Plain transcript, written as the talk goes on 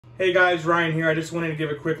Hey guys, Ryan here. I just wanted to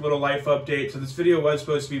give a quick little life update. So this video was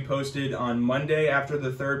supposed to be posted on Monday after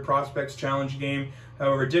the third Prospects Challenge game.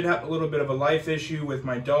 However, did have a little bit of a life issue with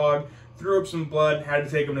my dog. Threw up some blood, had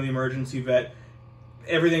to take him to the emergency vet.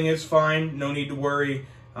 Everything is fine, no need to worry.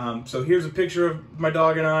 So here's a picture of my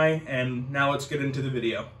dog and I, and now let's get into the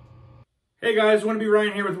video. Hey guys, Wannabe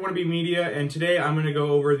Ryan here with Wannabe Media, and today I'm going to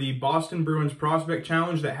go over the Boston Bruins Prospect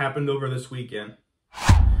Challenge that happened over this weekend.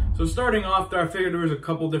 So starting off, I figured there was a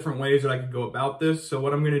couple different ways that I could go about this. So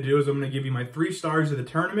what I'm going to do is I'm going to give you my 3 stars of the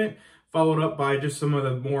tournament, followed up by just some of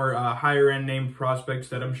the more higher end named prospects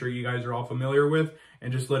that I'm sure you guys are all familiar with,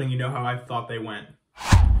 and just letting you know how I thought they went.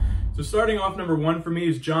 So starting off, number 1 for me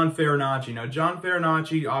is John Farinacci. Now John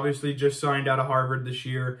Farinacci obviously just signed out of Harvard this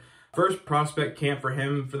year. First prospect camp for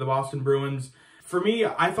him for the Boston Bruins. For me,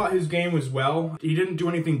 I thought his game was well. He didn't do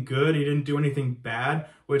anything good, he didn't do anything bad,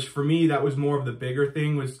 which for me, that was more of the bigger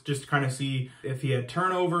thing, was just to kind of see if he had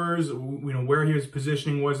turnovers, where his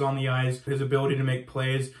positioning was on the ice, his ability to make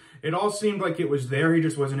plays. It all seemed like it was there, he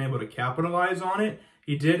just wasn't able to capitalize on it.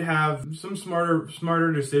 He did have some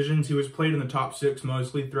smarter decisions. He was played in the top 6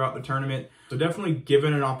 mostly throughout the tournament, so definitely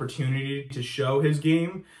given an opportunity to show his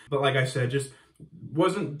game. But like I said, just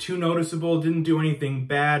wasn't too noticeable, didn't do anything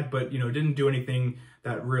bad, but didn't do anything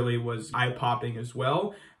that really was eye-popping as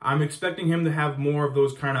well. I'm expecting him to have more of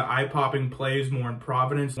those kind of eye-popping plays more in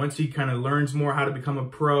Providence. Once he kind of learns more how to become a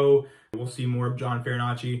pro, we'll see more of John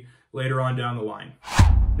Farinacci later on down the line.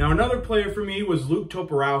 Now another player for me was Luke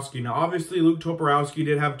Toporowski. Now obviously Luke Toporowski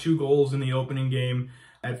did have 2 goals in the opening game.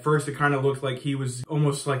 At first it kind of looked like he was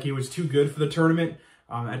almost like he was too good for the tournament.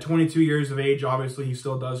 At 22 years of age, obviously he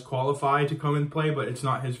still does qualify to come and play, but it's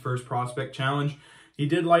not his first prospect challenge. He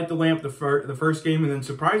did light the lamp the first game, and then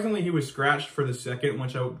surprisingly he was scratched for the second,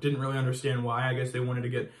 which I didn't really understand why. I guess they wanted to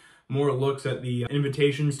get more looks at the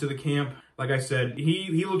invitations to the camp. Like I said,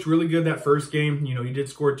 he looked really good that first game. He did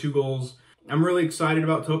score 2 goals. I'm really excited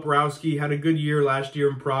about Toporowski. He had a good year last year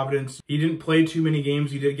in Providence. He didn't play too many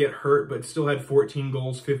games. He did get hurt, but still had 14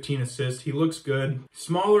 goals, 15 assists. He looks good.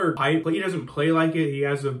 Smaller height, but he doesn't play like it. He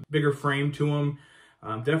has a bigger frame to him.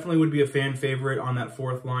 Definitely would be a fan favorite on that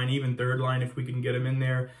 4th line, even 3rd line if we can get him in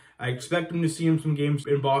there. I expect him to see him some games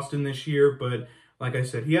in Boston this year, but like I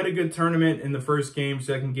said, he had a good tournament in the first game.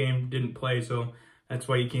 Second game, didn't play, so that's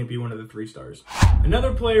why he can't be one of the 3 stars.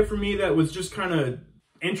 Another player for me that was just kind of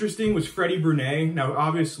interesting was Freddie Brunet. Now,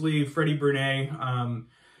 obviously, Freddie Brunet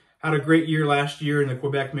had a great year last year in the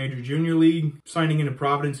Quebec Major Junior League. Signing into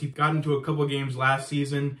Providence, he got into a couple games last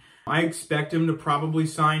season. I expect him to probably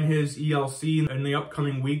sign his ELC in the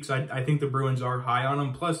upcoming weeks. I think the Bruins are high on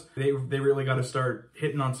him. Plus, they really got to start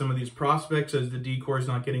hitting on some of these prospects as the D-core is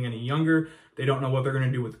not getting any younger. They don't know what they're going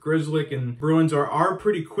to do with Grzelcyk, and Bruins are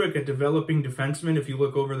pretty quick at developing defensemen. If you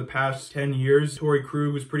look over the past 10 years, Torrey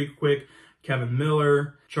Krug was pretty quick. Kevin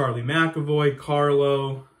Miller, Charlie McAvoy,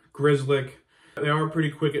 Carlo, Grzelcyk. They are pretty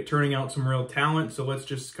quick at turning out some real talent, so let's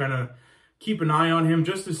just kind of keep an eye on him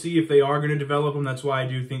just to see if they are going to develop him. That's why I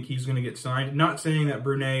do think he's going to get signed. Not saying that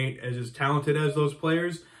Brunet is as talented as those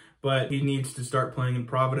players, but he needs to start playing in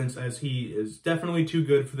Providence as he is definitely too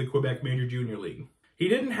good for the Quebec Major Junior League. He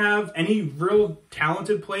didn't have any real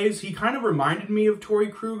talented plays. He kind of reminded me of Torrey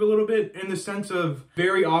Krug a little bit in the sense of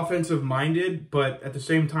very offensive-minded, but at the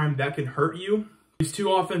same time, that can hurt you. He's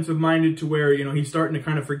too offensive-minded to where, he's starting to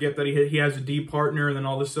kind of forget that he has a D partner, and then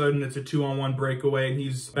all of a sudden it's a 2-on-1 breakaway, and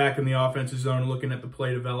he's back in the offensive zone looking at the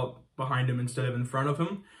play develop behind him instead of in front of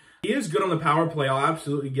him. He is good on the power play. I'll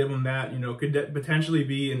absolutely give him that. Could potentially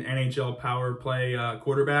be an NHL power play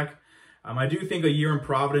quarterback. I do think a year in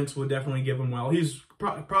Providence would definitely give him well. He's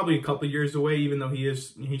probably a couple years away, even though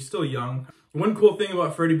he's still young. One cool thing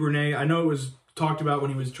about Freddie Brunet, I know it was talked about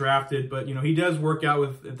when he was drafted, but he does work out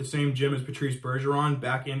at the same gym as Patrice Bergeron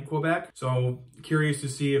back in Quebec. So curious to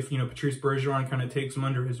see if Patrice Bergeron kind of takes him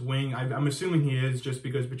under his wing. I'm assuming he is, just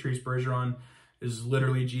because Patrice Bergeron is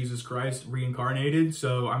literally Jesus Christ reincarnated.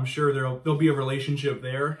 So I'm sure there'll be a relationship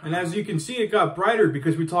there. And as you can see, it got brighter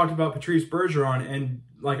because we talked about Patrice Bergeron, and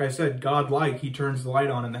like I said, God-like, he turns the light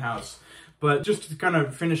on in the house. But just to kind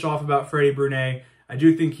of finish off about Freddie Brunet, I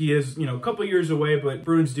do think he is, a couple years away, but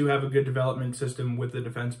Bruins do have a good development system with the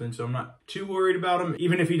defenseman, so I'm not too worried about him.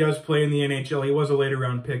 Even if he does play in the NHL, he was a later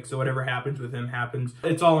round pick, so whatever happens with him happens.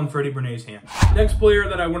 It's all in Freddie Brunet's hands. Next player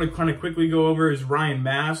that I want to kind of quickly go over is Ryan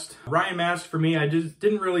Mast. Ryan Mast, for me, I just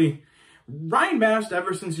didn't really... Ryan Mast,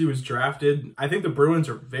 ever since he was drafted, I think the Bruins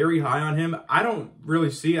are very high on him. I don't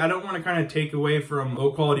want to kind of take away from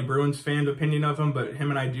low-quality Bruins fans' opinion of him, but him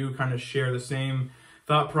and I do kind of share the same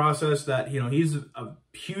thought process that, he's a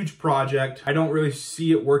huge project. I don't really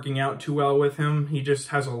see it working out too well with him. He just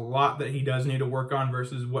has a lot that he does need to work on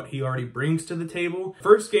versus what he already brings to the table.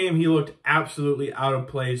 First game, he looked absolutely out of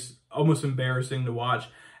place, almost embarrassing to watch.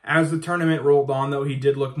 As the tournament rolled on, though, he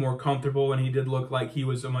did look more comfortable and he did look like he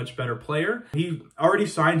was a much better player. He already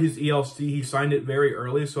signed his ELC. He signed it very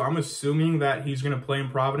early, so I'm assuming that he's going to play in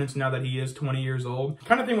Providence now that he is 20 years old.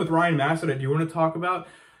 Kind of thing with Ryan Mast that I do want to talk about.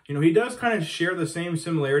 He does kind of share the same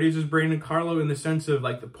similarities as Brandon Carlo in the sense of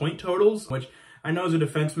like the point totals, which I know as a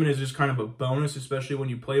defenseman is just kind of a bonus, especially when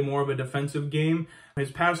you play more of a defensive game.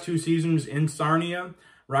 His past 2 seasons in Sarnia,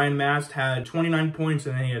 Ryan Mast had 29 points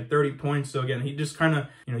and then he had 30 points. So again, he just kind of,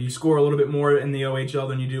 you score a little bit more in the OHL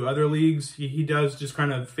than you do other leagues. He does just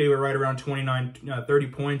kind of favor right around 30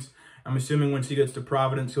 points. I'm assuming once he gets to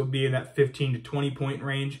Providence, he'll be in that 15 to 20 point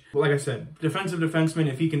range. But like I said, defensive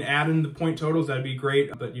defenseman, if he can add in the point totals, that'd be great.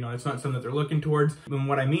 But, it's not something that they're looking towards. And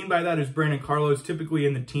what I mean by that is Brandon Carlo is typically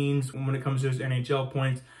in the teens when it comes to his NHL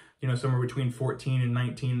points, somewhere between 14 and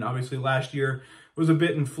 19. Obviously, last year was a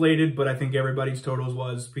bit inflated, but I think everybody's totals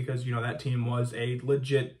was because, that team was a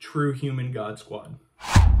legit, true human god squad.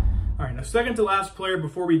 All right, now second to last player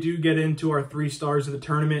before we do get into our 3 stars of the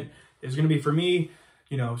tournament is going to be, for me,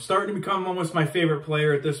 starting to become almost my favorite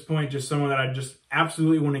player at this point, just someone that I just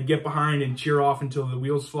absolutely want to get behind and cheer off until the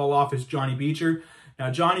wheels fall off, is Georgii Beecher.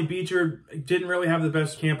 Now, Georgii Beecher didn't really have the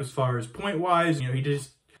best camp as far as point-wise. He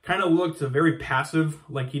just kind of looked very passive,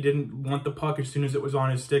 like he didn't want the puck as soon as it was on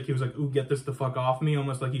his stick. He was like, ooh, get this the fuck off me,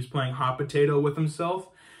 almost like he's playing hot potato with himself.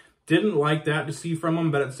 Didn't like that to see from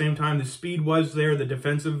him, but at the same time, the speed was there, the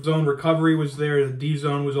defensive zone recovery was there, the D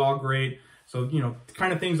zone was all great. So, the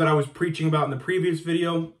kind of things that I was preaching about in the previous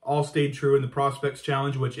video all stayed true in the Prospects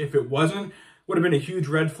Challenge, which if it wasn't, would have been a huge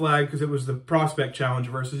red flag because it was the Prospect Challenge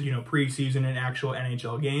versus, preseason and actual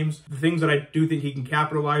NHL games. The things that I do think he can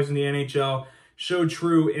capitalize in the NHL showed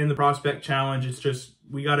true in the Prospect Challenge. It's just,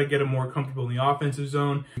 we got to get him more comfortable in the offensive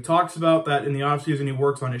zone. He talks about that in the offseason. He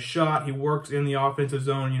works on his shot. He works in the offensive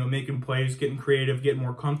zone, making plays, getting creative, getting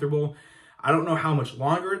more comfortable. I don't know how much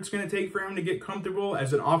longer it's going to take for him to get comfortable.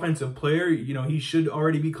 As an offensive player, he should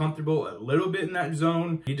already be comfortable a little bit in that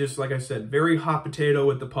zone. He just, like I said, very hot potato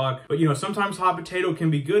with the puck. But, sometimes hot potato can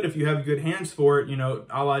be good if you have good hands for it,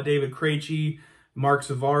 a la David Krejci, Mark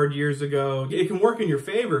Savard years ago. It can work in your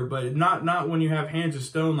favor, but not when you have hands of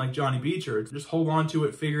stone like Georgii Beecher. It's just hold on to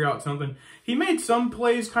it, figure out something. He made some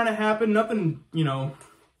plays kind of happen. Nothing,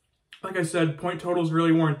 like I said, point totals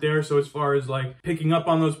really weren't there. So as far as like picking up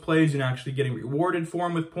on those plays and actually getting rewarded for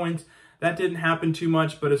them with points, that didn't happen too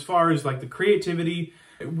much. But as far as like the creativity,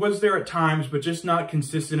 it was there at times, but just not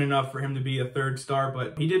consistent enough for him to be a 3rd star.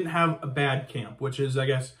 But he didn't have a bad camp, which is, I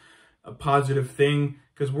guess, a positive thing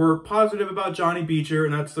because we're positive about Georgii Beecher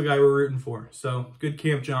and that's the guy we're rooting for. So good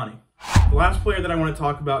camp, Johnny. The last player that I want to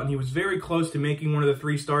talk about, and he was very close to making one of the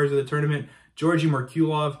 3 stars of the tournament, Georgii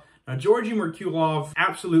Merkulov. Now, Georgii Merkulov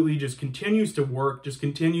absolutely just continues to work, just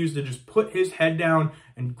continues to just put his head down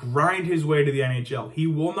and grind his way to the NHL. He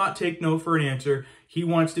will not take no for an answer. He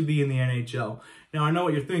wants to be in the NHL. Now, I know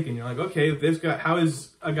what you're thinking. You're like, okay, this guy, how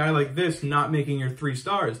is a guy like this not making your 3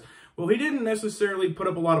 stars? Well, he didn't necessarily put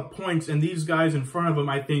up a lot of points, and these guys in front of him,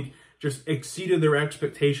 I think, just exceeded their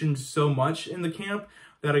expectations so much in the camp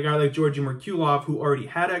that a guy like Georgii Merkulov, who already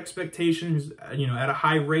had expectations, at a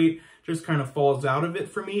high rate, just kind of falls out of it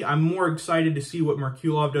for me. I'm more excited to see what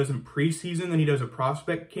Merkulov does in preseason than he does at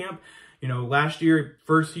prospect camp. Last year,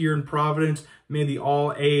 first year in Providence, made the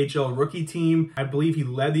all-AHL rookie team. I believe he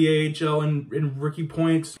led the AHL in rookie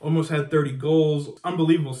points, almost had 30 goals.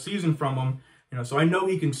 Unbelievable season from him. So I know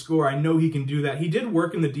he can score. I know he can do that. He did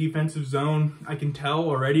work in the defensive zone. I can tell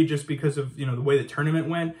already just because of, the way the tournament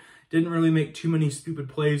went. Didn't really make too many stupid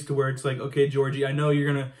plays to where it's like, okay, Georgie, I know you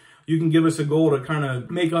can give us a goal to kind of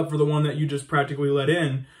make up for the one that you just practically let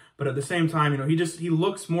in. But at the same time, he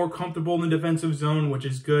looks more comfortable in the defensive zone, which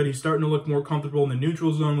is good. He's starting to look more comfortable in the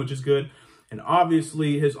neutral zone, which is good. And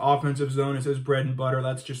obviously, his offensive zone is his bread and butter.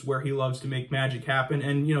 That's just where he loves to make magic happen.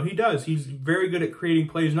 And, he does. He's very good at creating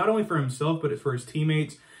plays, not only for himself, but for his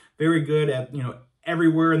teammates. Very good at,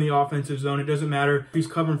 everywhere in the offensive zone. It doesn't matter if he's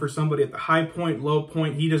covering for somebody at the high point, low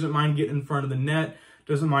point. He doesn't mind getting in front of the net.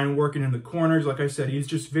 Doesn't mind working in the corners. Like I said, he's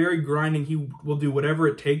just very grinding. He will do whatever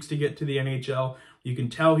it takes to get to the NHL. You can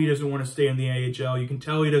tell he doesn't want to stay in the AHL. You can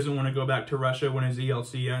tell he doesn't want to go back to Russia when his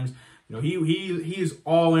ELC ends. He's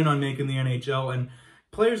all in on making the NHL, and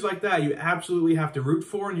players like that you absolutely have to root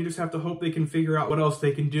for, and you just have to hope they can figure out what else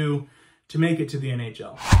they can do to make it to the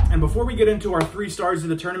NHL. And before we get into our 3 stars of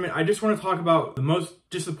the tournament, I just want to talk about the most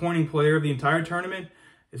disappointing player of the entire tournament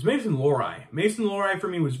is Mason Lohrei. Mason Lohrei for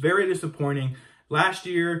me was very disappointing. last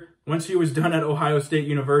year, once he was done at Ohio State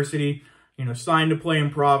University, you know, signed to play in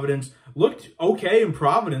Providence, looked okay in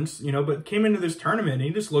Providence, you know, but came into this tournament and he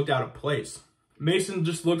just looked out of place. Mason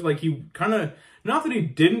just looked like he kind of, not that he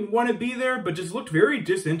didn't want to be there, but just looked very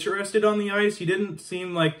disinterested on the ice. He didn't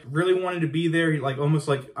seem like really wanted to be there. He like almost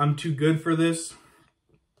like, I'm too good for this,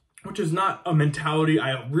 which is not a mentality.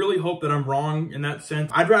 I really hope that I'm wrong in that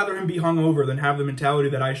sense. I'd rather him be hungover than have the mentality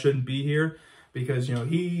that I shouldn't be here, because, you know,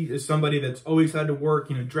 he is somebody that's always had to work,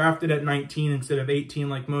 you know, drafted at 19 instead of 18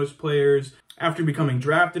 like most players. After becoming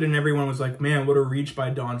drafted, and everyone was like, man, what a reach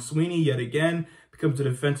by Don Sweeney yet again, becomes the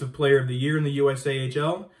Defensive Player of the Year in the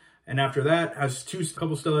USAHL. And after that, has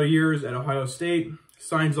couple stellar years at Ohio State,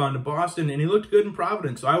 signs on to Boston, and he looked good in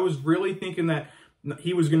Providence. So I was really thinking that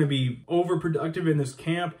he was going to be overproductive in this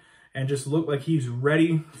camp and just look like he's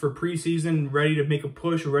ready for preseason, ready to make a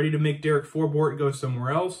push, ready to make Derek Forbort go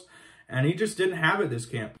somewhere else. And he just didn't have it this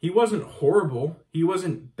camp. He wasn't horrible. He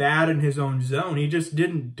wasn't bad in his own zone. He just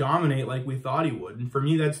didn't dominate like we thought he would. And for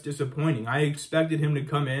me, that's disappointing. I expected him to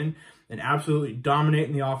come in and absolutely dominate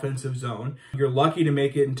in the offensive zone. You're lucky to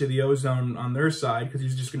make it into the O zone on their side because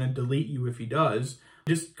he's just going to delete you if he does.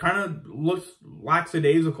 Just kind of looks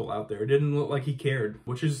lackadaisical out there. Didn't look like he cared,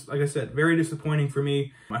 which is, like I said, very disappointing for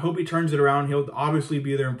me. I hope he turns it around. He'll obviously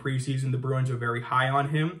be there in preseason. The Bruins are very high on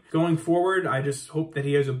him. Going forward, I just hope that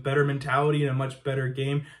he has a better mentality and a much better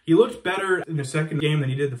game. He looked better in the second game than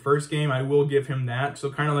he did the first game. I will give him that.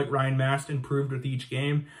 So kind of like Ryan Mast improved with each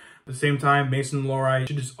game. At the same time, Mason Lohrei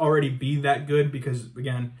should just already be that good because,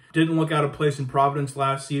 again, didn't look out of place in Providence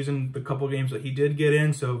last season, the couple games that he did get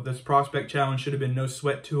in, so this prospect challenge should have been no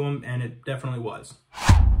sweat to him, and it definitely was.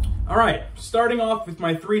 All right, starting off with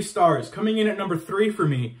my 3 stars. Coming in at number 3 for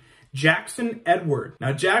me, Jackson Edward.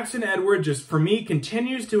 Now, Jackson Edward just, for me,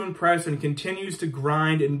 continues to impress and continues to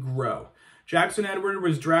grind and grow. Jackson Edward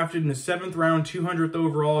was drafted in the 7th round, 200th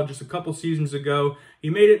overall, just a couple seasons ago.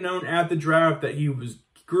 He made it known at the draft that he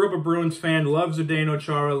grew up a Bruins fan, loves Zdeno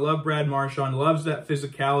Chara, loved Brad Marchand, loves that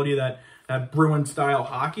physicality, that Bruins-style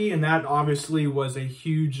hockey, and that obviously was a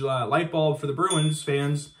huge light bulb for the Bruins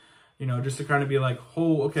fans, you know, just to kind of be like,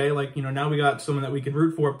 oh, okay, like, you know, now we got someone that we can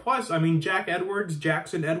root for. Plus, I mean,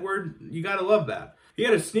 Jackson Edward, you got to love that. He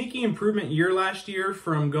had a sneaky improvement year last year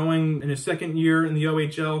from going in his second year in the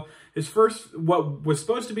OHL. His first, what was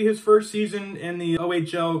supposed to be his first season in the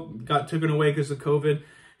OHL got taken away because of COVID.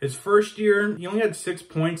 His first year, he only had 6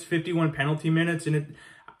 points, 51 penalty minutes, and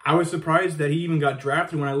I was surprised that he even got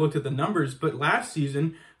drafted when I looked at the numbers. But last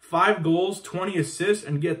season, 5 goals, 20 assists,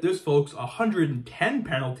 and get this, folks, 110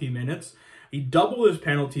 penalty minutes. He doubled his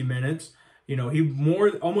penalty minutes. You know, he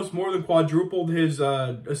almost more than quadrupled his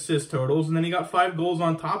assist totals, and then he got 5 goals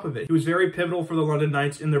on top of it. He was very pivotal for the London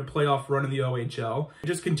Knights in their playoff run in the OHL. He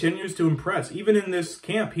just continues to impress. Even in this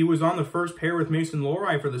camp, he was on the first pair with Mason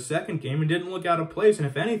Lohrei for the second game and didn't look out of place, and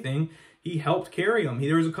if anything, he helped carry him.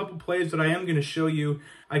 There was a couple plays that I am going to show you.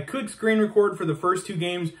 I could screen record for the first 2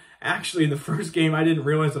 games. Actually, the first game, I didn't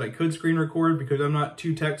realize that I could screen record because I'm not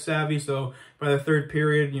too tech savvy, so by the third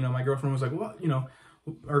period, you know, my girlfriend was like, well, you know,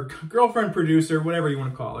 or girlfriend, producer, whatever you want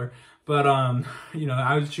to call her. But, you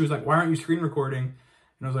know, she was like, why aren't you screen recording? And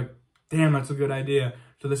I was like, damn, that's a good idea.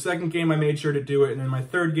 So the second game, I made sure to do it. And then my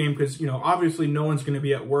third game, because, you know, obviously no one's going to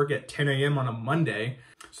be at work at 10 a.m. on a Monday.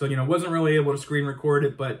 So, you know, wasn't really able to screen record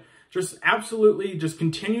it, but just absolutely just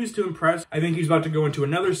continues to impress. I think he's about to go into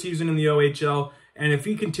another season in the OHL. And if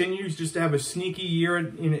he continues just to have a sneaky year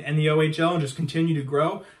in the OHL and just continue to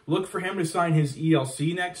grow, look for him to sign his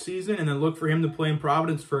ELC next season and then look for him to play in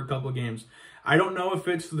Providence for a couple of games. I don't know if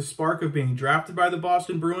it's the spark of being drafted by the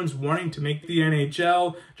Boston Bruins, wanting to make the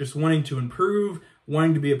NHL, just wanting to improve,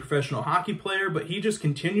 wanting to be a professional hockey player, but he just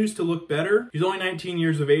continues to look better. He's only 19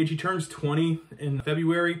 years of age. He turns 20 in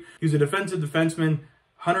February. He's a defensive defenseman,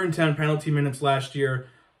 110 penalty minutes last year.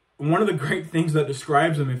 One of the great things that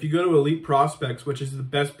describes him, if you go to Elite Prospects, which is the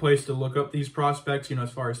best place to look up these prospects, you know,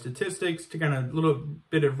 as far as statistics, to kind of a little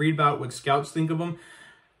bit of read about what scouts think of him,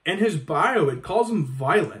 in his bio, it calls him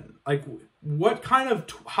violent. Like, what kind of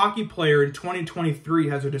hockey player in 2023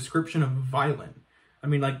 has a description of violent? I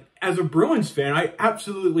mean, like, as a Bruins fan, I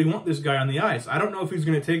absolutely want this guy on the ice. I don't know if he's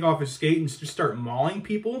going to take off his skate and just start mauling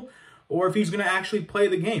people, or if he's going to actually play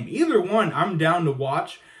the game. Either one, I'm down to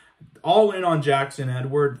watch. All in on Jackson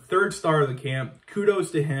Edward, 3rd star of the camp. Kudos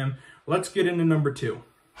to him. Let's get into number 2.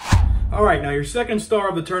 All right, now your 2nd star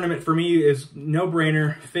of the tournament for me is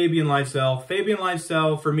no-brainer, Fabian Lysell. Fabian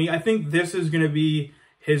Lysell, for me, I think this is going to be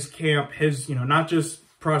his camp, his, you know, not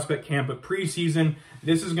just prospect camp, but preseason.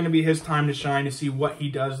 This is going to be his time to shine, to see what he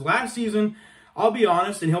does. Last season, I'll be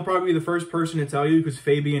honest, and he'll probably be the first person to tell you because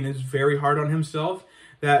Fabian is very hard on himself.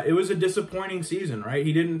 that it was a disappointing season, right?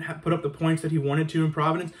 He didn't put up the points that he wanted to in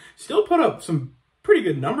Providence. Still put up some pretty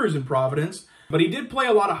good numbers in Providence, but he did play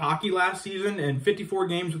a lot of hockey last season. And 54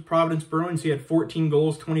 games with Providence Bruins, he had 14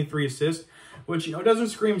 goals, 23 assists, which, you know, doesn't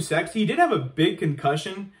scream sexy. He did have a big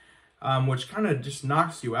concussion, which kind of just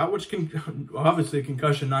knocks you out, which obviously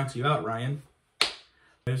concussion knocks you out, Ryan.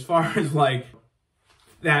 As far as like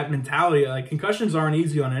that mentality, like concussions aren't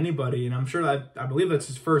easy on anybody, and I'm sure that, I believe that's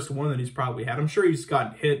his first one that he's probably had. I'm sure he's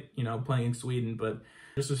gotten hit, you know, playing in Sweden, but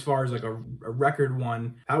just as far as like a record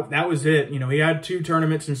one, that was it. You know, he had 2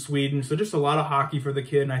 tournaments in Sweden, so just a lot of hockey for the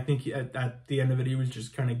kid, and I think at the end of it, he was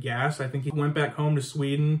just kind of gassed. I think he went back home to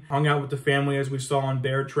Sweden, hung out with the family as we saw on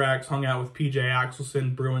Bear Tracks, hung out with PJ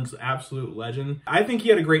Axelson, Bruins absolute legend. I think he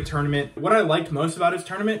had a great tournament. What I liked most about his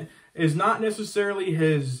tournament is not necessarily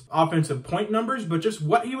his offensive point numbers, but just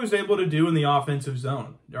what he was able to do in the offensive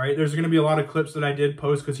zone, all right? There's going to be a lot of clips that I did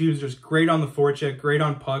post because he was just great on the forecheck, great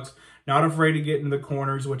on pucks, not afraid to get into the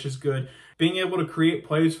corners, which is good. Being able to create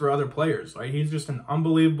plays for other players, right? He's just an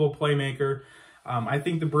unbelievable playmaker. I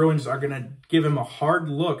think the Bruins are going to give him a hard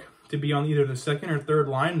look to be on either the second or third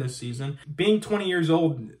line this season. Being 20 years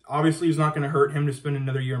old, obviously is not going to hurt him to spend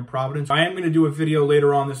another year in Providence. I am going to do a video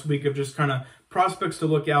later on this week of just kind of prospects to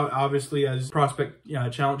look out, obviously, as prospect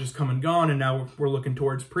challenges come and gone, and now we're looking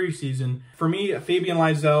towards preseason. For me, Fabian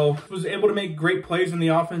Lysell was able to make great plays in the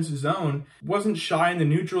offensive zone, wasn't shy in the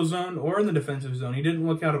neutral zone or in the defensive zone. He didn't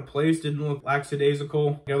look out of place, didn't look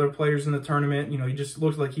lackadaisical. The other players in the tournament, you know, he just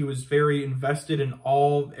looked like he was very invested in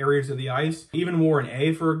all areas of the ice. He even wore an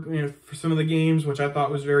A for, you know, for some of the games, which I thought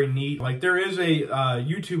was very neat. Like, there is a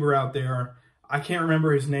YouTuber out there, I can't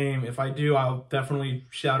remember his name. If I do, I'll definitely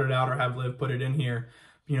shout it out or have Liv put it in here.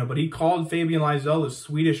 You know, but he called Fabian Lysell the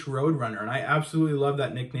Swedish Roadrunner, and I absolutely love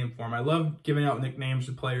that nickname for him. I love giving out nicknames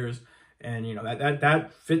to players, and you know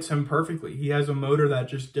that fits him perfectly. He has a motor that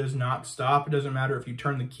just does not stop. It doesn't matter if you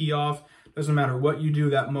turn the key off. It doesn't matter what you do.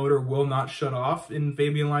 That motor will not shut off in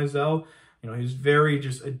Fabian Lysell. You know, he's very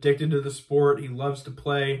just addicted to the sport. He loves to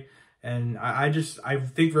play. And I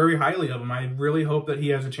think very highly of him. I really hope that he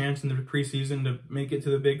has a chance in the preseason to make it to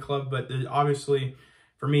the big club. But obviously,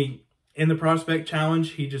 for me, in the prospect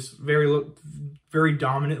challenge, he just looked very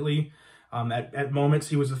dominantly. At moments,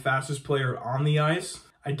 he was the fastest player on the ice.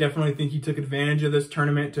 I definitely think he took advantage of this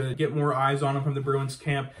tournament to get more eyes on him from the Bruins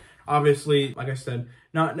camp. Obviously, like I said,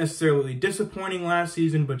 not necessarily disappointing last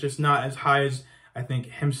season, but just not as high as I think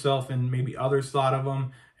himself and maybe others thought of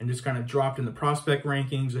him, and just kind of dropped in the prospect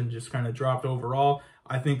rankings and just kind of dropped overall.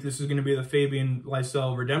 I think this is going to be the Fabian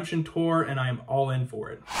Lysell redemption tour, and I am all in for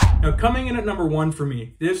it. Now, coming in at number 1 for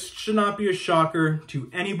me, this should not be a shocker to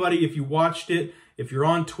anybody if you watched it, if you're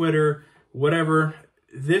on Twitter, whatever.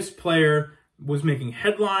 This player was making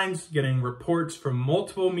headlines, getting reports from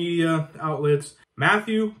multiple media outlets.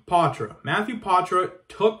 Matthew Poitras. Matthew Poitras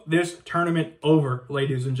took this tournament over,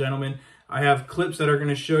 ladies and gentlemen. I have clips that are going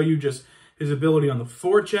to show you just his ability on the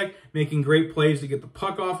forecheck, making great plays to get the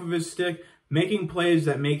puck off of his stick, making plays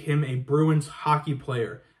that make him a Bruins hockey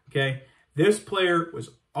player, okay? This player was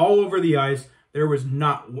all over the ice. There was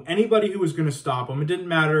not anybody who was going to stop him. It didn't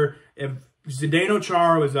matter if Zdeno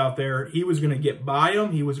Chara was out there. He was going to get by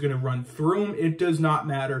him. He was going to run through him. It does not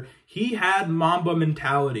matter. He had Mamba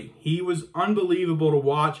mentality. He was unbelievable to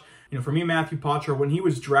watch. You know, for me, Matthew Poitras, when he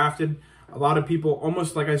was drafted, a lot of people,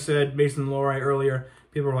 almost like I said, Mason Lohrei earlier,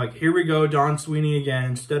 people were like, here we go, Don Sweeney again.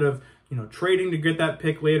 Instead of, you know, trading to get that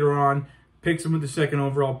pick later on, picks him with the 2nd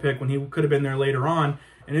overall pick when he could have been there later on.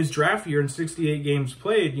 In his draft year in 68 games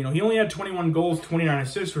played, you know, he only had 21 goals, 29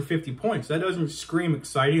 assists for 50 points. That doesn't scream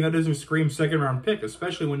exciting. That doesn't scream 2nd round pick,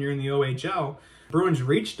 especially when you're in the OHL. Bruins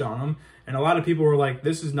reached on him, and a lot of people were like,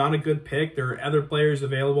 this is not a good pick. There are other players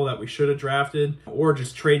available that we should have drafted, or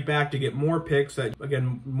just trade back to get more picks, that,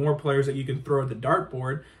 again, more players that you can throw at the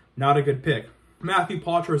dartboard. Not a good pick. Matthew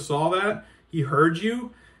Poitras saw that. He heard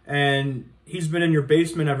you, and he's been in your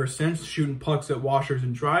basement ever since, shooting pucks at washers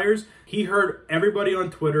and dryers. He heard everybody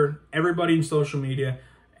on Twitter, everybody in social media,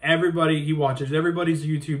 everybody he watches, everybody's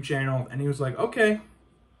YouTube channel, and he was like, okay,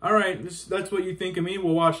 all right, that's what you think of me,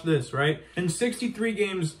 we'll watch this, right? In 63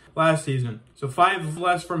 games last season, so 5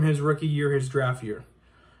 less from his rookie year, his draft year.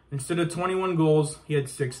 Instead of 21 goals, he had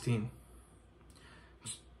 16.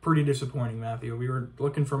 It's pretty disappointing, Matthew. We were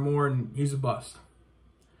looking for more, and he's a bust.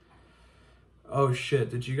 Oh, shit.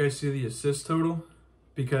 Did you guys see the assist total?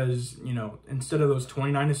 Because, you know, instead of those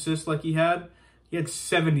 29 assists like he had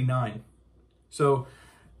 79. So,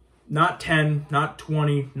 not 10, not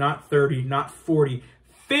 20, not 30, not 40.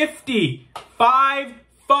 50! 5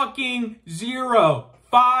 fucking 0.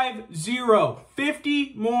 5-0.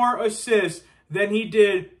 50 more assists than he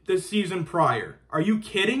did the season prior. Are you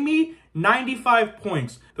kidding me? 95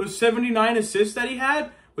 points. Those 79 assists that he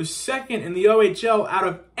had was second in the OHL out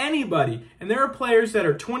of anybody. And there are players that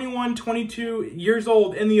are 21, 22 years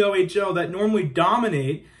old in the OHL that normally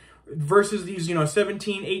dominate versus these,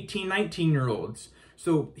 17, 18, 19-year-olds.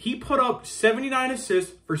 So he put up 79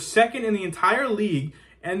 assists for second in the entire league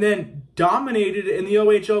and then dominated in the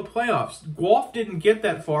OHL playoffs. Guelph didn't get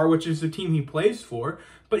that far, which is the team he plays for,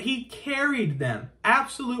 but he carried them,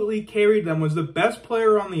 absolutely carried them, was the best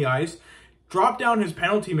player on the ice, dropped down his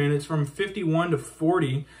penalty minutes from 51 to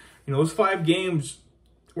 40. Those 5 games,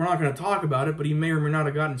 we're not going to talk about it, but he may or may not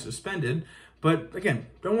have gotten suspended. But again,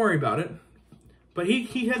 don't worry about it. But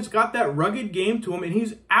he has got that rugged game to him, and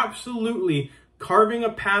he's absolutely carving a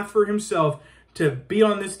path for himself to be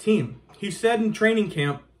on this team. He said in training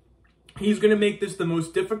camp, he's going to make this the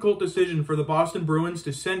most difficult decision for the Boston Bruins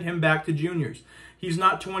to send him back to juniors. He's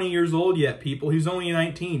not 20 years old yet, people. He's only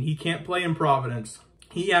 19. He can't play in Providence.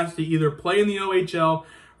 He has to either play in the OHL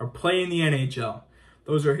or play in the NHL.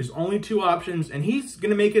 Those are his only 2 options, and he's going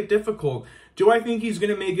to make it difficult. Do I think he's going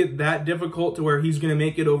to make it that difficult to where he's going to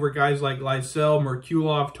make it over guys like Lysell,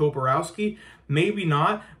 Merkulov, Toporowski? Maybe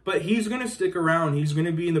not, but he's going to stick around. He's going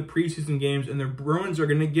to be in the preseason games, and the Bruins are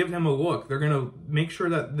going to give him a look. They're going to make sure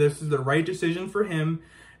that this is the right decision for him,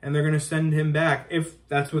 and they're going to send him back if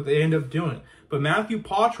that's what they end up doing. But Matthew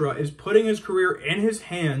Poitras is putting his career in his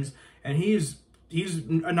hands, and he's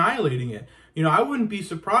annihilating it. I wouldn't be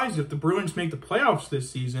surprised if the Bruins make the playoffs this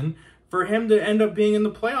season for him to end up being in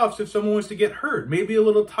the playoffs if someone was to get hurt. Maybe a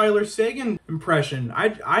little Tyler Seguin impression.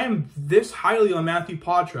 I am this highly on Matthew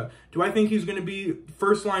Poitras. Do I think he's going to be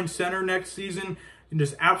first-line center next season and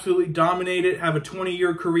just absolutely dominate it, have a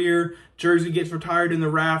 20-year career, jersey gets retired in the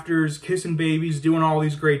rafters, kissing babies, doing all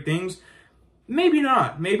these great things? Maybe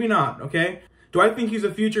not, okay? Do I think he's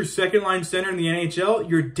a future second-line center in the NHL?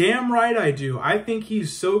 You're damn right I do. I think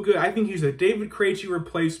he's so good. I think he's a David Krejci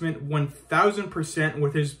replacement 1,000%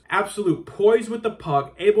 with his absolute poise with the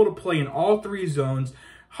puck, able to play in all 3 zones,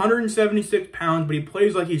 176 pounds, but he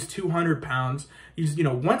plays like he's 200 pounds. He's,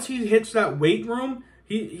 once he hits that weight room,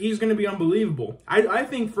 he's going to be unbelievable. I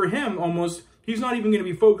think for him, almost, he's not even going to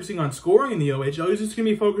be focusing on scoring in the OHL. He's just going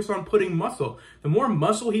to be focused on putting muscle. The more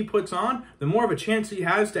muscle he puts on, the more of a chance he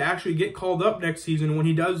has to actually get called up next season when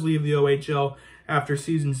he does leave the OHL after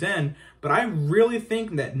season's end. But I really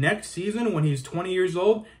think that next season, when he's 20 years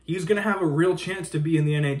old, he's going to have a real chance to be in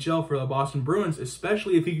the NHL for the Boston Bruins,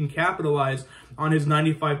 especially if he can capitalize on his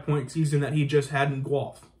 95-point season that he just had in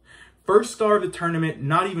Guelph. First star of the tournament,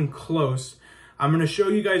 not even close. I'm going to show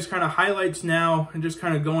you guys kind of highlights now and just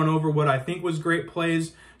kind of going over what I think was great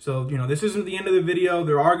plays. So, this isn't the end of the video.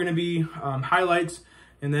 There are going to be highlights.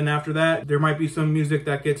 And then after that, there might be some music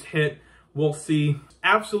that gets hit. We'll see.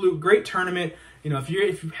 Absolute great tournament. If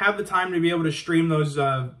you have the time to be able to stream those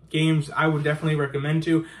games, I would definitely recommend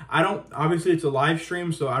to. Obviously it's a live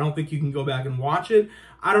stream, so I don't think you can go back and watch it.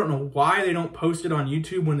 I don't know why they don't post it on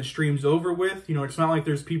YouTube when the stream's over with. It's not like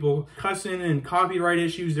there's people cussing and copyright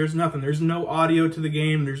issues. There's nothing. There's no audio to the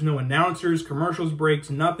game. There's no announcers, commercials,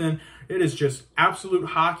 breaks, nothing. It is just absolute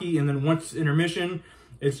hockey, and then once intermission,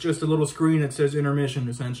 it's just a little screen that says intermission,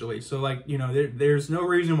 essentially. So, there's no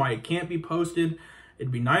reason why it can't be posted.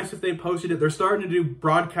 It'd be nice if they posted it. They're starting to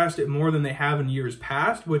broadcast it more than they have in years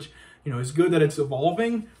past, which, it's good that it's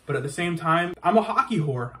evolving, but at the same time, I'm a hockey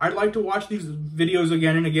whore. I'd like to watch these videos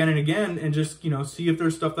again and again and again and just, see if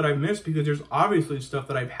there's stuff that I've missed, because there's obviously stuff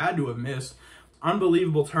that I've had to have missed.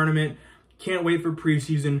 Unbelievable tournament. Can't wait for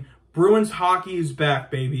preseason. Bruins hockey is back,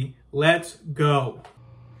 baby. Let's go.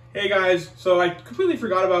 Hey guys, so I completely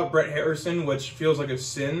forgot about Brett Harrison, which feels like a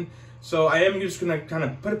sin. So I am just going to kind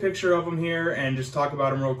of put a picture of him here and just talk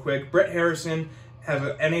about him real quick. Brett Harrison has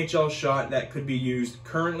an NHL shot that could be used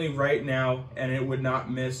currently right now, and it would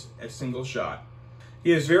not miss a single shot.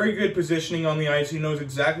 He has very good positioning on the ice. He knows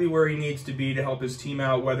exactly where he needs to be to help his team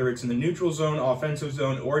out, whether it's in the neutral zone, offensive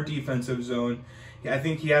zone, or defensive zone. I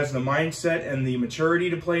think he has the mindset and the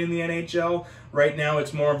maturity to play in the NHL. Right now,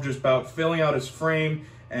 it's more of just about filling out his frame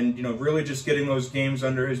and, really just getting those games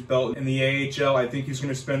under his belt in the AHL. I think he's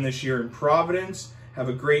going to spend this year in Providence, have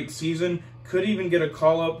a great season, could even get a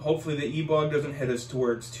call-up. Hopefully the E-Bug doesn't hit us to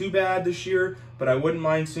where it's too bad this year, but I wouldn't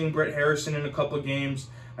mind seeing Brett Harrison in a couple of games.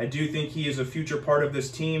 I do think he is a future part of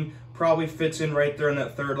this team, probably fits in right there in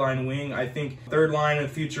that third-line wing. I think third line in the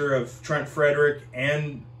future of Trent Frederick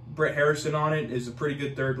and Brett Harrison on it is a pretty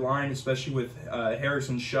good third line, especially with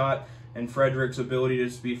Harrison's shot and Frederick's ability to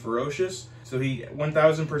just be ferocious. So he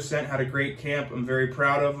 1,000% had a great camp. I'm very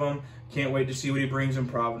proud of him. Can't wait to see what he brings in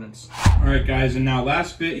Providence. All right, guys, and now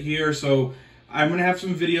last bit here. So I'm going to have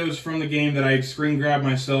some videos from the game that I screen grabbed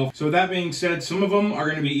myself. So with that being said, some of them are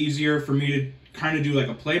going to be easier for me to kind of do like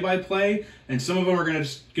a play-by-play, and some of them are going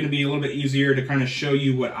to be a little bit easier to kind of show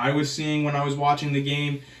you what I was seeing when I was watching the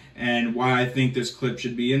game and why I think this clip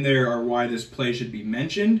should be in there or why this play should be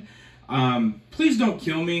mentioned. Please don't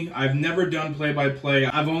kill me. I've never done play-by-play.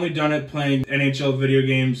 I've only done it playing NHL video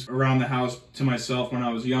games around the house to myself when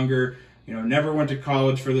I was younger. You know, never went to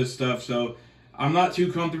college for this stuff, so I'm not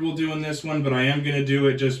too comfortable doing this one, but I am going to do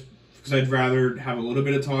it just because I'd rather have a little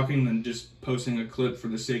bit of talking than just posting a clip for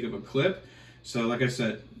the sake of a clip. So like I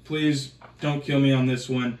said, please don't kill me on this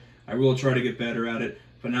one. I will try to get better at it,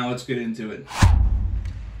 but now let's get into it.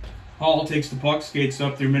 Hall takes the puck, skates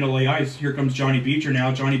up through middle of the ice. Here comes Johnny Beecher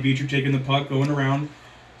now. Johnny Beecher taking the puck, going around.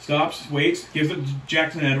 Stops, waits, gives it to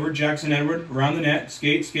Jackson Edward. Jackson Edward around the net.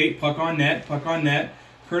 Skate, skate, puck on net, puck on net.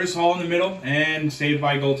 Curtis Hall in the middle, and saved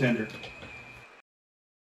by goaltender.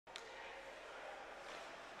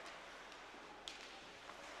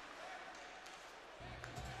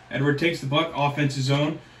 Edward takes the puck, offensive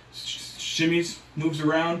zone, shimmies, moves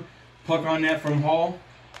around, puck on net from Hall,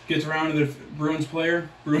 gets around to the Bruins player.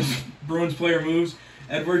 Bruins player moves.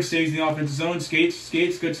 Edward stays in the offensive zone, skates,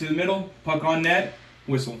 gets to the middle, puck on net,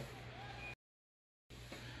 whistle.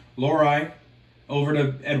 Lohrei over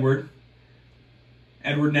to Edward.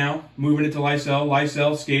 Edward now moving it to Lysell.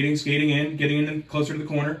 Lysell skating in, getting in closer to the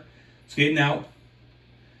corner, skating out.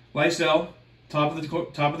 Lysell, top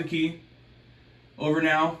of the key. Over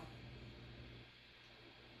now.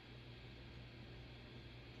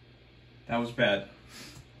 That was bad.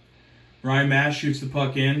 Ryan Mast shoots the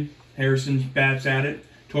puck in. Harrison bats at it.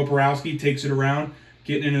 Toporowski takes it around,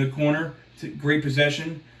 getting into the corner. Great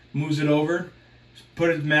possession. Moves it over.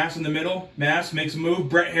 Put his Mast in the middle. Mast makes a move.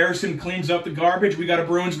 Brett Harrison cleans up the garbage. We got a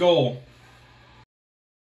Bruins goal.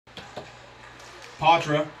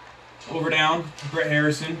 Poitras over down. Brett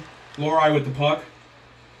Harrison. Lohrei with the puck.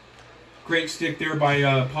 Great stick there by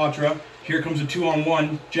Poitras. Here comes a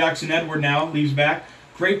 2-on-1. Jackson Edward now leaves back.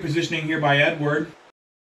 Great positioning here by Edward.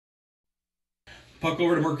 Puck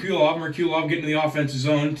over to Merkulov. Merkulov getting to the offensive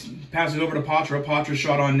zone. Passes over to Poitras. Poitras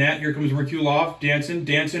shot on net. Here comes Merkulov.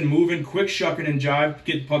 Dancing, moving. Quick shucking and jive.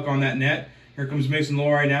 Get the puck on that net. Here comes Mason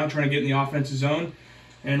Lohrei now trying to get in the offensive zone.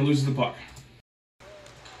 And loses the puck.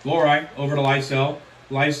 Lohrei over to Lysell.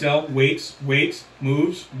 Lysell waits,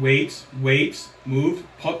 moves, moves,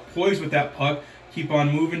 puck poised with that puck, keep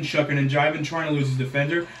on moving, shucking and jiving, trying to lose his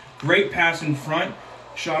defender. Great pass in front,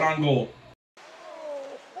 shot on goal.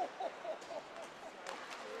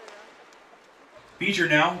 Beecher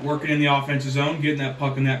now working in the offensive zone, getting that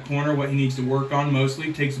puck in that corner, what he needs to work on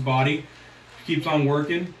mostly, takes the body, keeps on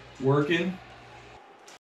working.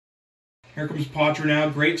 Here comes Poitras now,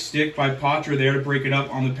 great stick by Poitras there to break it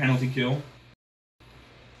up on the penalty kill.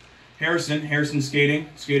 Harrison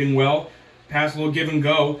skating well. Pass a little give and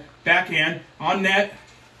go. Backhand, on net,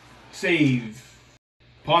 save.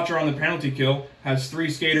 Poitras on the penalty kill, has 3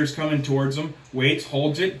 skaters coming towards him, waits,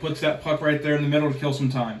 holds it, puts that puck right there in the middle to kill some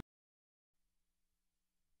time.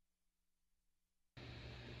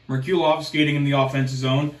 Merkulov skating in the offensive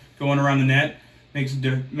zone, going around the net, makes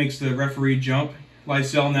the referee jump.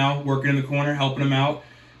 Lysell now working in the corner, helping him out.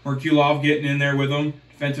 Merkulov getting in there with him,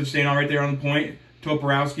 defensive staying on right there on the point.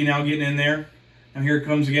 Toporowski now getting in there. Now here it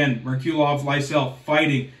comes again. Merkulov, Lysell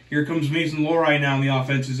fighting. Here comes Mason Lohrei now in the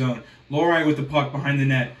offensive zone. Lohrei with the puck behind the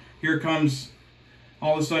net. Here comes,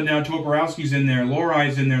 all of a sudden now Toporowski's in there.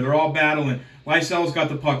 Lohrei's in there. They're all battling. Lysell's got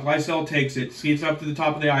the puck. Lysell takes it. Skates up to the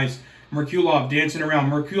top of the ice. Merkulov dancing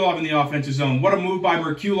around. Merkulov in the offensive zone. What a move by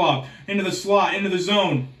Merkulov. Into the slot, into the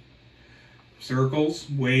zone. Circles,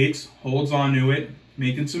 waits, holds on to it.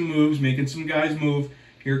 Making some moves, making some guys move.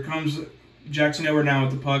 Here comes Jackson Edward now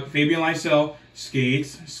with the puck. Fabian Lysell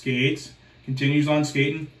skates, continues on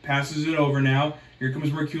skating, passes it over now. Here comes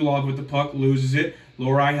Merkulov with the puck, loses it.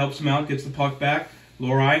 Lohrei helps him out, gets the puck back.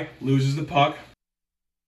 Lohrei loses the puck.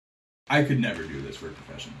 I could never do this for a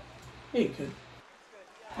profession. Yeah, you could.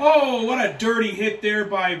 Oh, what a dirty hit there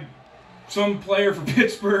by some player for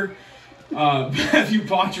Pittsburgh. Matthew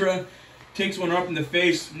Poitras takes one up in the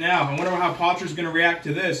face. Now, I wonder how Poitras going to react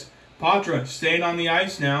to this. Poitras staying on the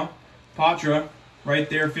ice now. Poitras, right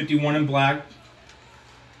there, 51 in black.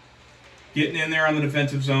 Getting in there on the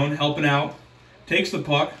defensive zone, helping out. Takes the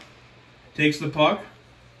puck.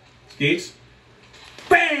 Skates.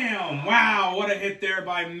 Bam! Wow, what a hit there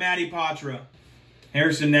by Matty Poitras.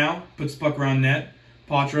 Harrison now puts the puck around net.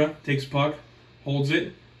 Poitras takes the puck, holds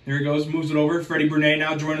it. There he goes, moves it over. Freddie Brunet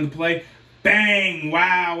now joining the play. Bang!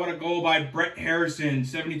 Wow, what a goal by Brett Harrison,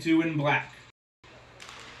 72 in black.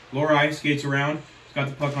 Lohrei skates around. Got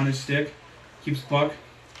the puck on his stick. Keeps the puck.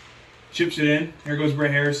 Chips it in. Here goes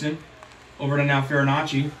Brett Harrison. Over to now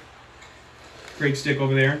Farinacci. Great stick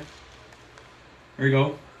over there. There we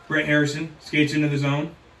go. Brett Harrison skates into the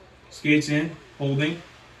zone. Skates in. Holding.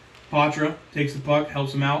 Poitras takes the puck.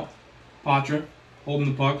 Helps him out. Poitras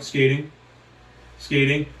holding the puck. Skating.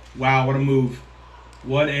 Skating. Wow, what a move.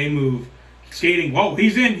 What a move. Skating. Whoa,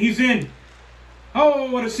 he's in. He's in.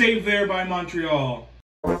 Oh, what a save there by Montreal.